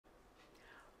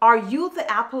Are you the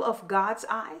apple of God's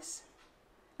eyes?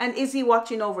 And is he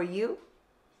watching over you?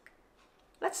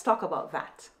 Let's talk about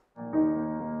that.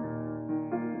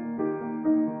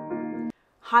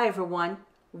 Hi everyone,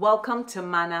 welcome to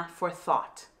Manna for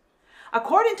Thought.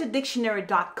 According to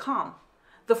dictionary.com,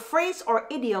 the phrase or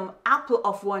idiom apple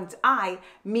of one's eye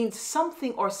means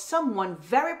something or someone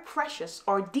very precious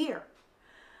or dear.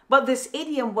 But this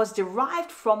idiom was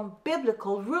derived from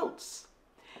biblical roots.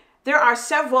 There are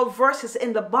several verses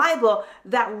in the Bible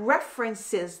that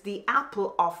references the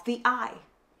apple of the eye,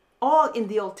 all in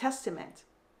the Old Testament.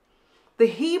 The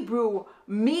Hebrew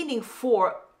meaning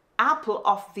for apple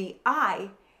of the eye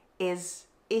is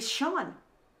Ishon,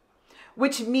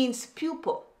 which means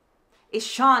pupil.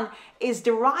 Ishon is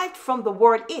derived from the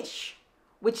word ish,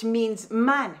 which means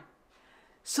man.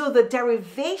 So the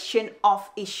derivation of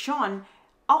Ishon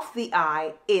of the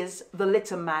eye is the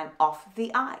little man of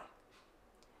the eye.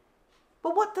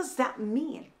 But what does that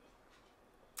mean?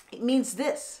 It means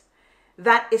this,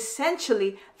 that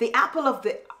essentially the apple of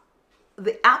the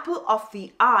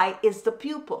eye is the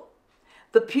pupil.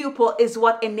 The pupil is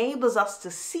what enables us to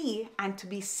see and to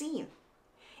be seen.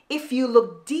 If you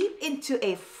look deep into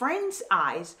a friend's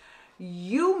eyes,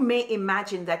 you may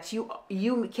imagine that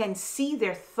you can see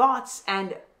their thoughts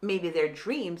and maybe their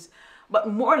dreams, but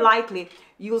more likely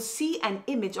you'll see an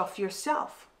image of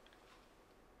yourself.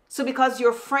 So because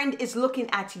your friend is looking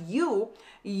at you,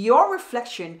 your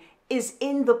reflection is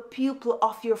in the pupil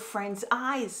of your friend's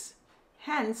eyes.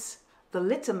 Hence, the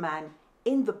little man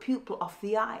in the pupil of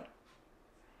the eye.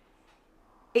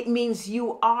 It means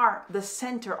you are the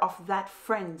center of that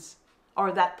friend's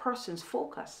or that person's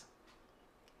focus.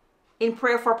 In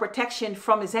prayer for protection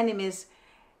from his enemies,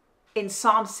 in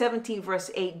Psalm 17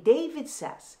 verse 8, David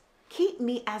says, "Keep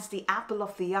me as the apple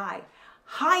of the eye.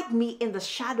 Hide me in the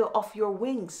shadow of your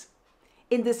wings."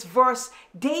 In this verse,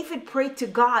 David prayed to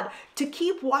God to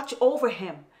keep watch over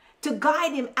him, to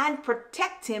guide him and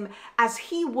protect him as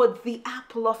he would the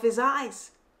apple of his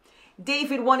eyes.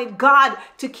 David wanted God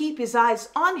to keep his eyes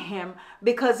on him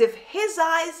because if his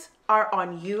eyes are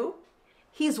on you,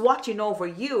 he's watching over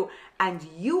you and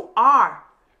you are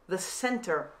the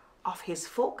center of his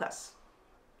focus.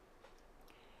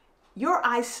 Your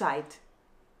eyesight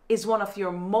is one of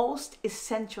your most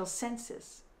essential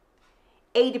senses.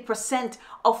 80%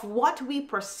 of what we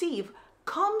perceive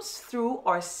comes through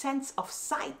our sense of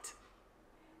sight.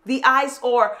 The eyes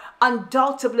are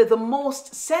undoubtedly the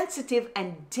most sensitive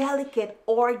and delicate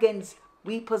organs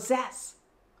we possess.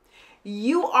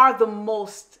 You are the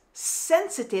most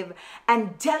sensitive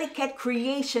and delicate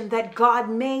creation that God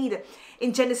made.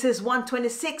 In Genesis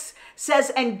 1:26 says,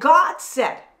 "And God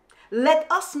said, let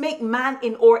us make man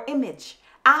in our image,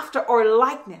 after our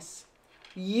likeness.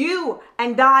 You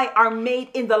and I are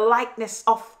made in the likeness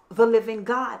of the living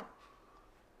God."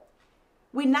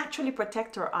 We naturally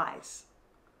protect our eyes.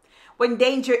 When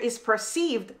danger is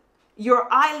perceived, your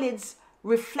eyelids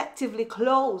reflectively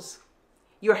close.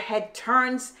 Your head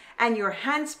turns and your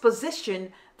hands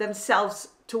position themselves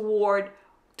to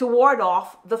ward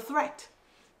off the threat.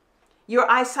 Your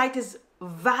eyesight is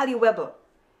valuable,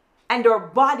 and our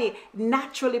body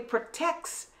naturally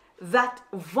protects that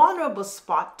vulnerable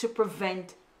spot to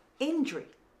prevent injury.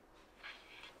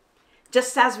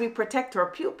 Just as we protect our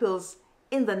pupils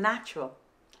in the natural,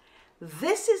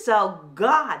 this is how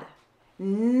God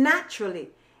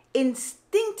naturally,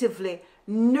 instinctively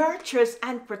nurtures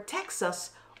and protects us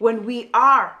when we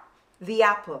are the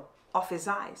apple of his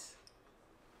eyes.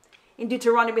 In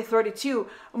Deuteronomy 32,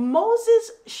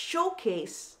 Moses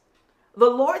showcased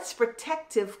the Lord's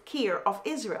protective care of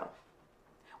Israel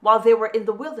while they were in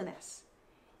the wilderness.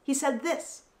 He said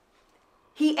this,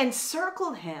 "He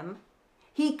encircled him,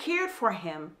 he cared for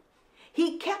him,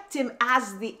 he kept him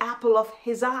as the apple of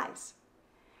his eyes."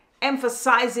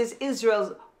 Emphasizes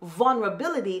Israel's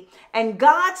vulnerability and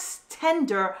God's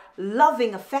tender,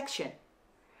 loving affection.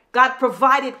 God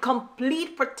provided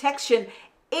complete protection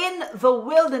in the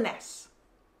wilderness.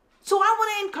 So I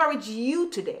want to encourage you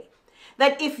today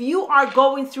that if you are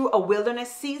going through a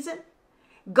wilderness season,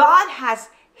 God has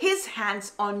his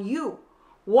hands on you,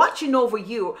 watching over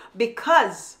you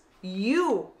because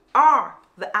you are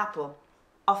the apple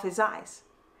of his eyes.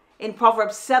 In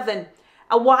Proverbs 7,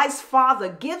 a wise father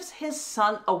gives his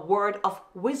son a word of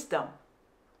wisdom.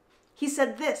 He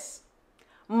said this,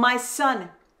 "My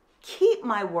son, keep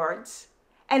my words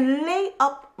and lay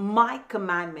up my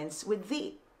commandments with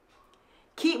thee.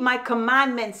 Keep my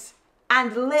commandments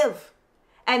and live,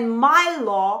 and my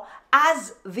law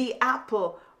as the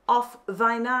apple of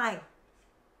thine eye."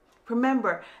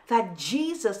 Remember that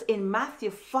Jesus in Matthew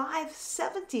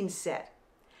 5:17 said,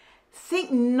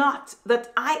 Think not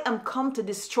that I am come to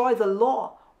destroy the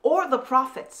law or the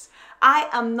prophets. I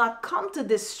am not come to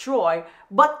destroy,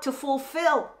 but to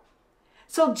fulfill.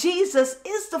 So Jesus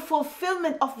is the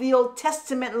fulfillment of the Old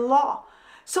Testament law.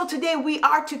 So today we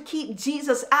are to keep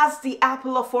Jesus as the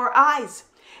apple of our eyes.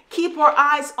 Keep our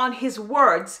eyes on his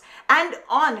words and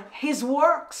on his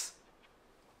works.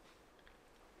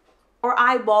 Our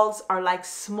eyeballs are like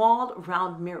small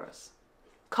round mirrors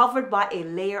covered by a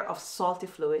layer of salty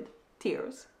fluid,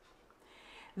 tears.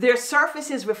 Their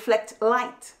surfaces reflect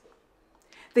light.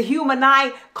 The human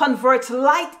eye converts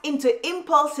light into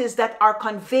impulses that are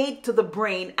conveyed to the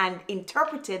brain and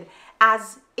interpreted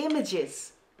as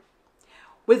images.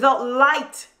 Without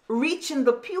light reaching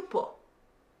the pupil,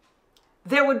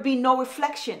 there would be no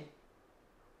reflection.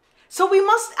 So we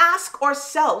must ask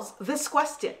ourselves this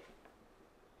question.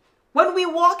 When we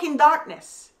walk in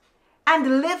darkness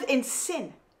and live in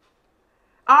sin,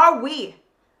 are we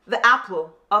the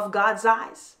apple of God's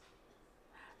eyes?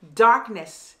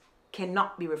 Darkness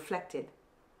cannot be reflected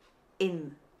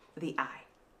in the eye.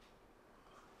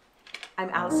 I'm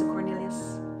Alison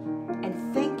Cornelius,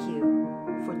 and thank you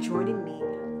for joining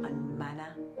me